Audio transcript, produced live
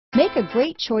Make a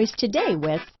great choice today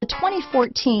with the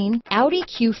 2014 Audi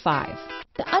Q5.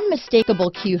 The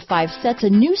unmistakable Q5 sets a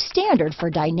new standard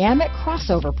for dynamic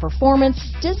crossover performance,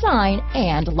 design,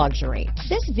 and luxury.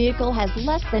 This vehicle has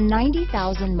less than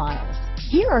 90,000 miles.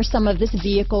 Here are some of this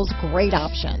vehicle's great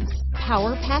options: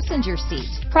 power passenger seat,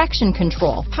 traction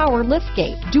control, power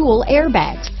liftgate, dual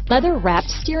airbags, leather-wrapped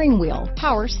steering wheel,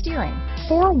 power steering,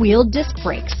 four-wheel disc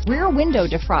brakes, rear window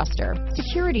defroster,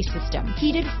 security system,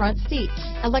 heated front seats,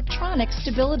 electronic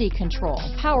stability control,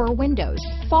 power windows,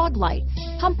 fog lights,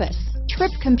 compass,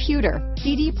 trip computer,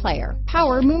 CD player,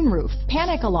 power moonroof,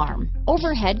 panic alarm,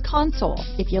 overhead console.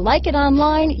 If you like it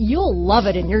online, you'll love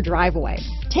it in your driveway.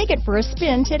 Take it for a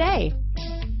spin today.